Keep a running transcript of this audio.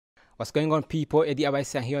What's going on, people? Eddie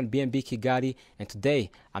Abaisian here on BNB Kigali, and today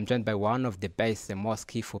I'm joined by one of the best and most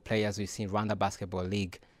skillful players we've seen in Rwanda Basketball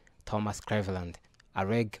League, Thomas Cleveland, a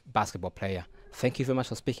reg basketball player. Thank you very much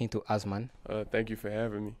for speaking to us, man. Thank you for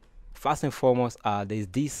having me. First and foremost, there's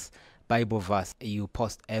this Bible verse you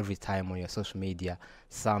post every time on your social media,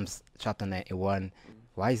 Psalms chapter 91.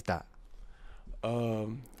 Why is that?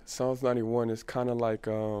 Psalms 91 is kind of like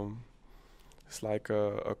it's like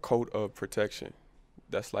a coat of protection.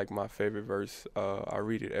 That's like my favorite verse. I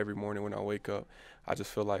read it every morning when I wake up. I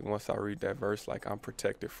just feel like once I read that verse, like I'm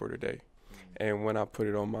protected for the day. And when I put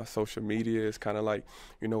it on my social media, it's kind of like,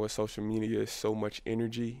 you know, with social media is so much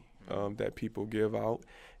energy that people give out,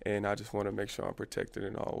 and I just want to make sure I'm protected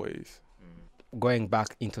in all ways. Going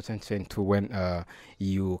back into 2022 when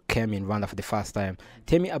you came in Rwanda for the first time,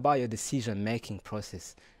 tell me about your decision-making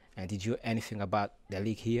process. And did you know anything about the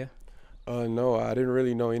league here? No, I didn't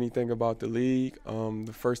really know anything about the league.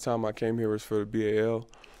 The first time I came here was for the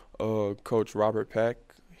BAL. Coach Robert Pack,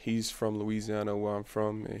 he's from Louisiana, where I'm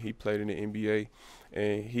from, and he played in the NBA.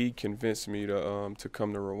 And he convinced me to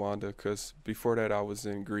come to Rwanda because before that I was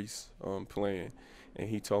in Greece playing. And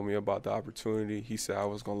he told me about the opportunity. He said I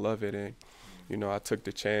was going to love it. And, you know, I took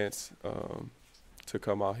the chance to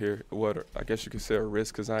come out here. What I guess you could say a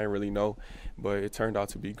risk because I didn't really know. But it turned out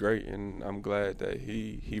to be great, and I'm glad that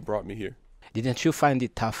he brought me here. Didn't you find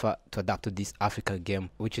it tougher to adapt to this Africa game,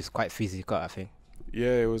 which is quite physical, I think?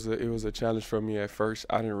 Yeah, it was a challenge for me at first.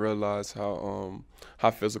 I didn't realize how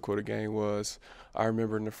physical the game was. I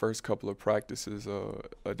remember in the first couple of practices,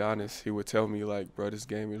 Adonis, he would tell me like, bro, this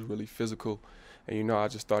game is really physical. And, you know, I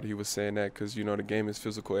just thought he was saying that because, you know, the game is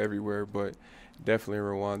physical everywhere, but definitely in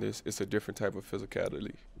Rwanda, it's a different type of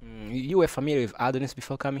physicality. You were familiar with Adonis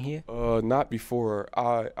before coming here? Not before.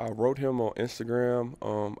 I wrote him on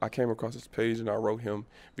Instagram. I came across his page and I wrote him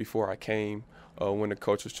before I came when the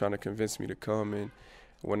coach was trying to convince me to come. And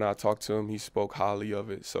when I talked to him, he spoke highly of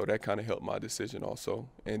it. So that kind of helped my decision also.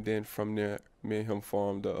 And then from there, me and him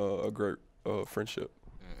formed a great friendship.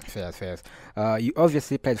 Fair. You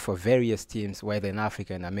obviously played for various teams, whether in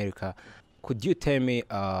Africa and America. Could you tell me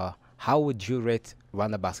how would you rate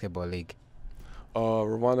Rwanda Basketball League?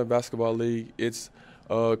 Rwanda Basketball League, it's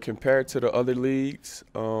compared to the other leagues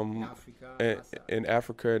in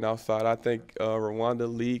Africa and outside, I think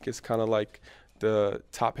Rwanda League is kind of like the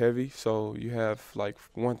top heavy. So you have like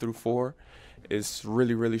 1 through 4. It's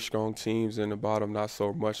really, really strong teams, and the bottom not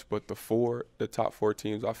so much. But the top 4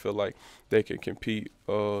 teams, I feel like they can compete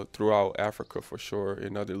throughout Africa for sure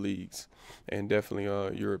in other leagues, and definitely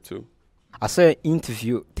Europe too. I saw an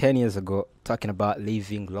interview 10 years ago talking about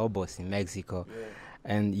leaving Lobos in Mexico,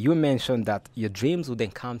 and you mentioned that your dreams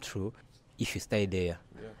wouldn't come true if you stayed there.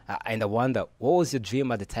 And I wonder, what was your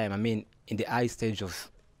dream at the time? I mean, in the early stage of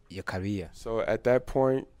your career. So at that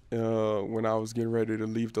point, when I was getting ready to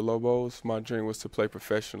leave the Lobos, my dream was to play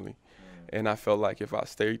professionally. And I felt like if I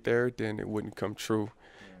stayed there, then it wouldn't come true.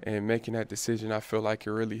 And making that decision, I feel like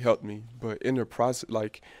it really helped me. But in the process,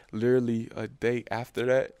 like literally a day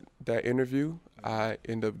after that interview, I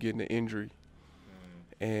ended up getting an injury.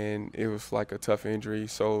 And it was like a tough injury.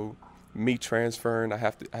 So me transferring, I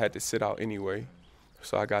had to sit out anyway.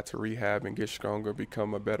 So I got to rehab and get stronger,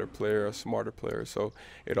 become a better player, a smarter player. So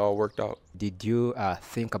it all worked out. Did you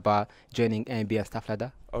think about joining NBA and stuff like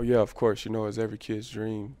that? Oh, yeah, of course. You know, it's every kid's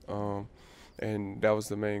dream. And that was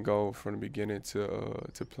the main goal from the beginning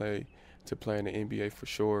to play in the NBA for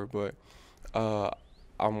sure. But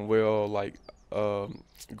I'm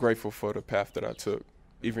grateful for the path that I took,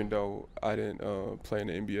 even though I didn't play in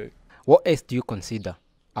the NBA. What else do you consider,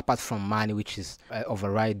 apart from money, which is an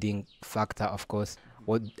overriding factor, of course?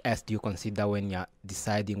 What else do you consider when you're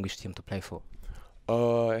deciding which team to play for?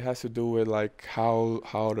 It has to do with like how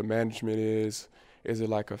the management is. Is it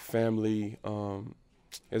like a family?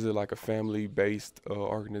 Is it like a family-based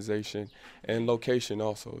organization, and location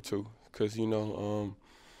also too? Because you know,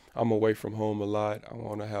 I'm away from home a lot. I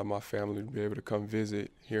want to have my family be able to come visit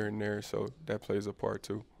here and there, so that plays a part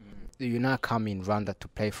too. You now come in Rwanda to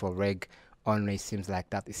play for Reg only. It seems like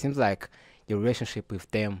that. It seems like your relationship with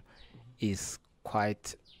them is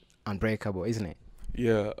quite unbreakable, isn't it?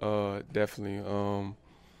 Yeah, definitely.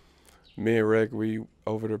 Me and Reg, we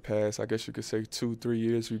over the past, I guess you could say 2-3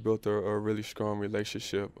 years, we built a really strong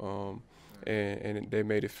relationship, and they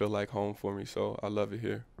made it feel like home for me. So I love it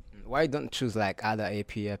here. Why don't you choose like other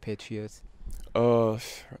APA Patriots?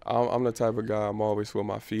 I'm the type of guy, I'm always where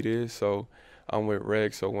my feet is. So I'm with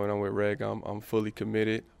Reg. So when I'm with Reg, I'm fully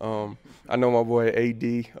committed. I know my boy AD,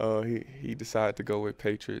 he decided to go with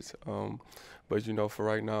Patriots. But you know, for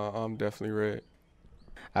right now, I'm definitely Reg.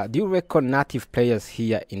 Do you reckon native players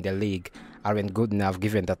here in the league aren't good enough,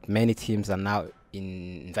 given that many teams are now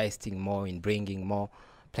investing more in bringing more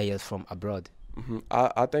players from abroad?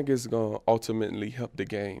 I think it's going to ultimately help the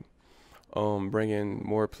game. Bringing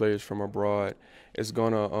more players from abroad is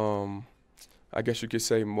going to, I guess you could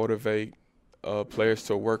say, motivate players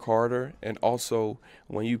to work harder. And also,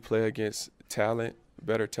 when you play against talent,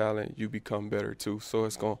 better talent, you become better too. So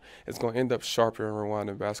it's going to end up sharper in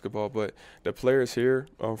Rwandan basketball. But the players here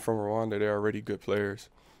from Rwanda, they're already good players.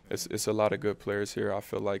 It's a lot of good players here. I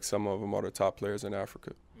feel like some of them are the top players in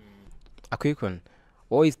Africa. A quick one.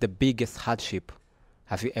 What is the biggest hardship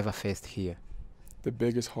have you ever faced here? The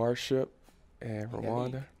biggest hardship in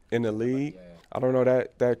Rwanda, in the league? Yeah. I don't know,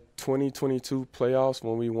 that 2022 playoffs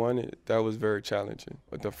when we won it, that was very challenging.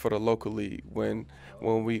 But for the local league, when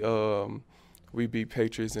we beat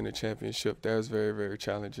Patriots in the championship, that was very, very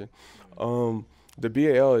challenging. The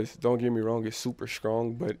BAL is, don't get me wrong, it's super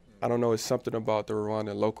strong, but I don't know, it's something about the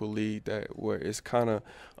Rwandan local league that where it's kind of,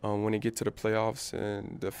 when it get to the playoffs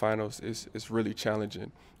and the finals, it's really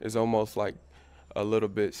challenging. It's almost like a little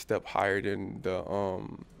bit step higher than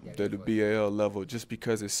the BAL level, just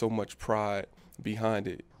because there's so much pride behind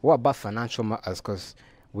it. What about financial matters? Because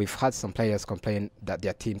we've had some players complain that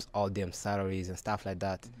their teams owe them salaries and stuff like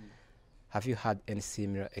that. Have you had any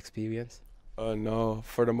similar experience? No,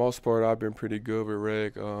 for the most part, I've been pretty good with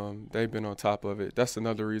Reg. They've been on top of it. That's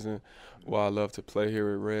another reason why I love to play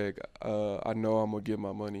here with Reg. I know I'm going to get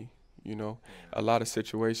my money, you know. A lot of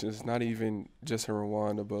situations, not even just in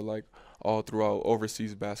Rwanda, but like all throughout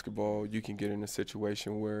overseas basketball, you can get in a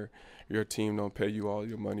situation where your team don't pay you all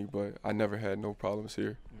your money, but I never had no problems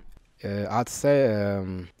here. I'd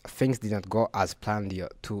say things didn't go as planned your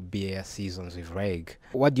 2 BAS seasons with Reg.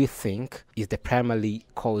 What do you think is the primary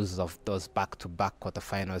cause of those back-to-back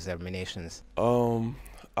quarterfinals eliminations?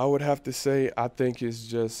 I would have to say I think it's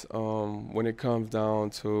just when it comes down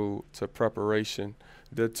to preparation.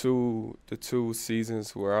 The two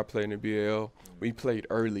seasons where I played in the BAL, we played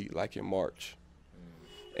early, like in March.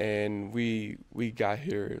 And we got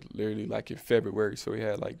here literally like in February, so we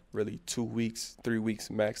had like really 2 weeks, 3 weeks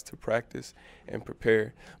max to practice and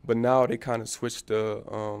prepare. But now they kind of switched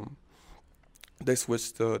the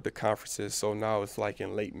conferences, so now it's like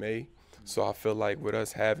in late May. So I feel like with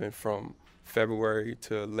us having from February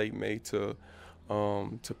to late May to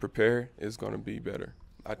prepare is going to be better.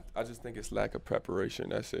 I just think it's lack of preparation.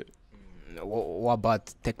 That's it. What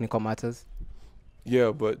about technical matters?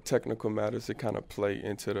 Yeah, but technical matters that kind of play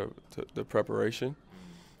into the preparation.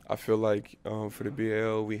 I feel like for the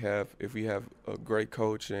BAL, if we have a great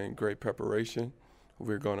coach and great preparation,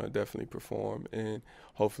 we're gonna definitely perform and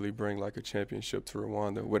hopefully bring like a championship to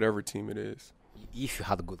Rwanda, whatever team it is. If you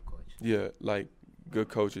had a good coach. Yeah, like good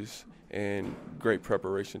coaches and great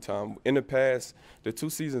preparation time. In the past, the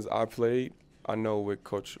 2 seasons I played, I know with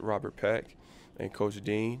Coach Robert Pack and Coach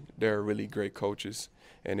Dean, they're really great coaches.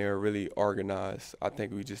 And they're really organized. I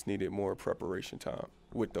think we just needed more preparation time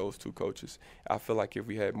with those 2 coaches. I feel like if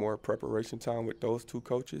we had more preparation time with those 2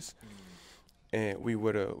 coaches, and we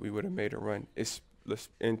would have made a run.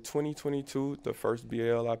 In 2022, the first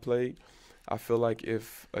BAL I played, I feel like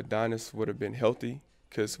if Adonis would have been healthy,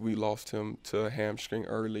 because we lost him to a hamstring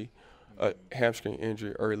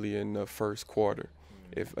injury early in the first quarter.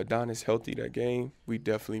 If Adonis healthy that game, we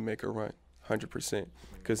definitely make a run, 100%.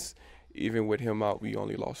 Because even with him out, we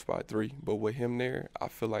only lost by 3. But with him there, I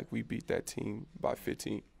feel like we beat that team by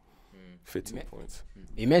 15 points.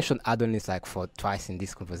 You mentioned Adonis like for twice in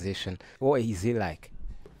this conversation. What is he like?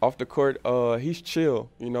 Off the court, he's chill.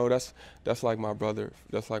 You know, that's like my brother.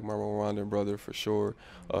 That's like my Rwandan brother for sure.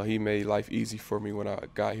 He made life easy for me when I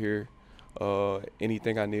got here.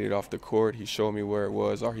 Anything I needed off the court, he showed me where it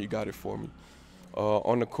was or he got it for me.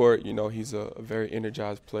 On the court, you know, he's a very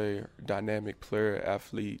energized player, dynamic player,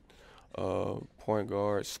 athlete. Point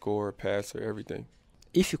guard, scorer, passer, everything.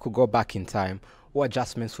 If you could go back in time, what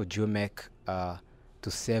adjustments would you make to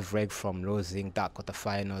save Reg from losing that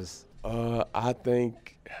quarterfinals? I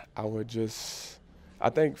think I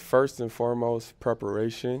think first and foremost,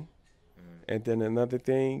 preparation. And then another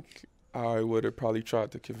thing, I would have probably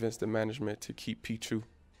tried to convince the management to keep Pitchou,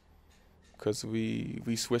 because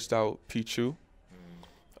we switched out Pitchou.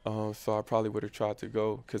 So I probably would have tried to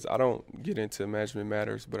go, because I don't get into management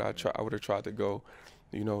matters, but I would have tried to go,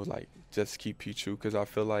 you know, like just keep Pitchou, because I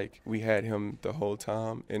feel like we had him the whole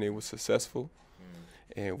time and it was successful,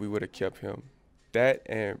 and we would have kept him. That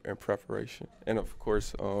and preparation, and of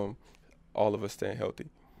course, all of us staying healthy.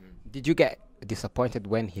 Did you get disappointed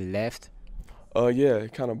when he left? Yeah,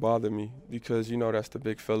 it kind of bothered me, because you know that's the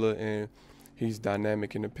big fella and he's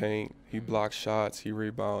dynamic in the paint. He blocks shots, he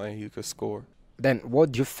rebounds, and he could score. Then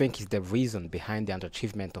what do you think is the reason behind the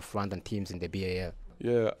underachievement of Rwandan teams in the BAL?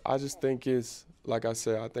 Yeah, I just think it's, like I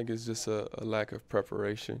said, I think it's just a lack of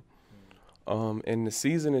preparation. And the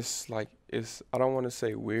season is like, I don't want to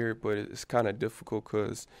say weird, but it's kind of difficult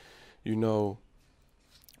because, you know,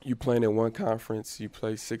 you playing in one conference, you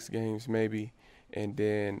play 6 games maybe, and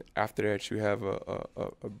then after that you have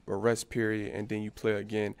a rest period, and then you play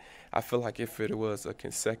again. I feel like if it was a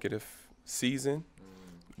consecutive season,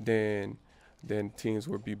 then teams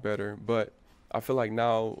would be better. But I feel like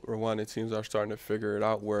now Rwanda teams are starting to figure it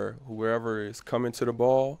out where whoever is coming to the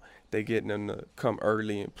ball, they getting them to come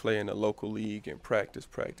early and play in the local league and practice,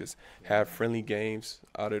 have friendly games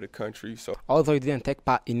out of the country. So Although you didn't take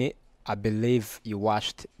part in it, I believe you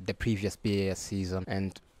watched the previous BAS season,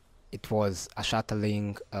 and it was a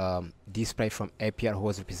shattering display from APR, who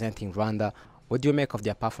was representing Rwanda. What do you make of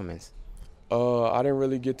their performance? I didn't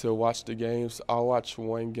really get to watch the games. I watched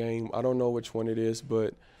one game. I don't know which one it is,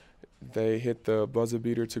 but they hit the buzzer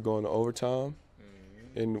beater to go into overtime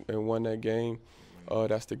and won that game.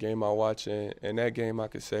 That's the game I watched, and that game I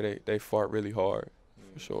could say they fought really hard,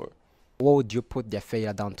 for sure. What would you put their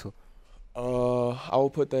failure down to? I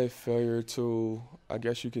would put that failure to, I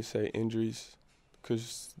guess you could say, injuries,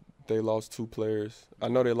 because they lost 2 players. I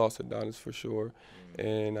know they lost Adonis for sure,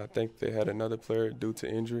 and I think they had another player due to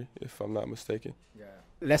injury, if I'm not mistaken. Yeah.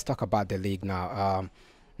 Let's talk about the league now.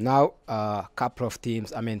 A couple of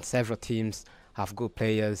teams, several teams have good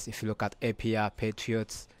players. If you look at APR,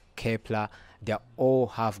 Patriots, Kepler, they all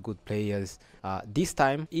have good players. This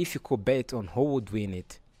time, if you could bet on who would win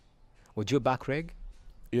it, would you back Reg?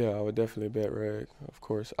 Yeah, I would definitely bet Reg, of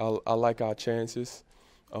course. I like our chances.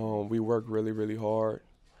 We work really, really hard,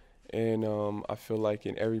 and I feel like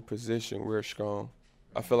in every position we're strong.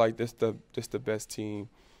 I feel like this the best team,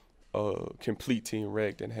 complete team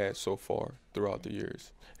Reg done had so far throughout the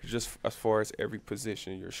years. Just as far as every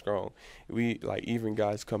position, you're strong. We, like, even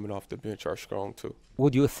guys coming off the bench are strong too. Who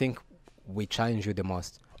do you think we challenge you the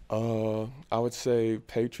most? I would say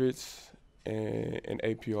Patriots and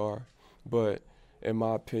APR, but in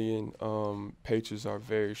my opinion, Patriots are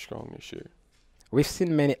very strong this year. We've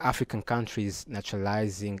seen many African countries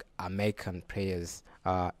naturalizing American players.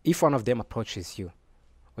 If one of them approaches you,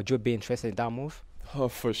 would you be interested in that move? Oh,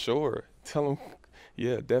 for sure. Tell them,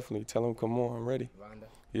 yeah, definitely. Tell them, come on, I'm ready. Rwanda.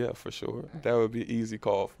 Yeah, for sure. That would be an easy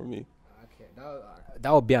call for me. Okay,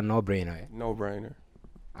 that would be a no-brainer. No brainer.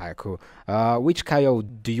 All right, cool. Which career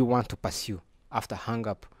do you want to pursue after hang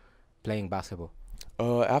up playing basketball?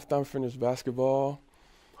 After I'm finished basketball,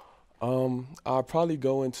 I'll probably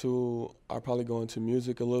go into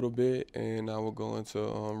music a little bit, and I will go into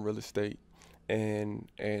real estate and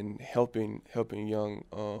helping young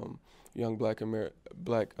black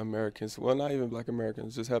Americans. Well, not even black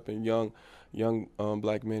Americans, just helping young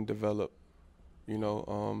black men develop. You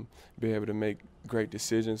know, be able to make great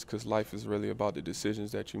decisions, because life is really about the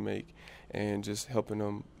decisions that you make, and just helping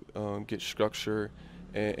them get structure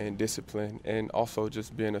and discipline, and also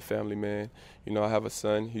just being a family man. You know, I have a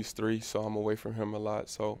son, he's 3, so I'm away from him a lot.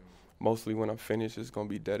 So mostly when I'm finished, it's going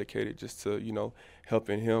to be dedicated just to, you know,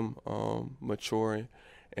 helping him mature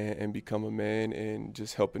and become a man, and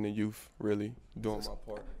just helping the youth, really doing my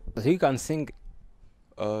part. So you can sing?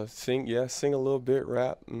 Sing a little bit,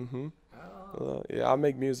 rap. Yeah, I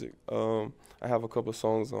make music. I have a couple of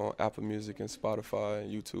songs on Apple Music and Spotify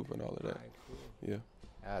and YouTube and all of that. Yeah.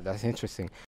 That's interesting.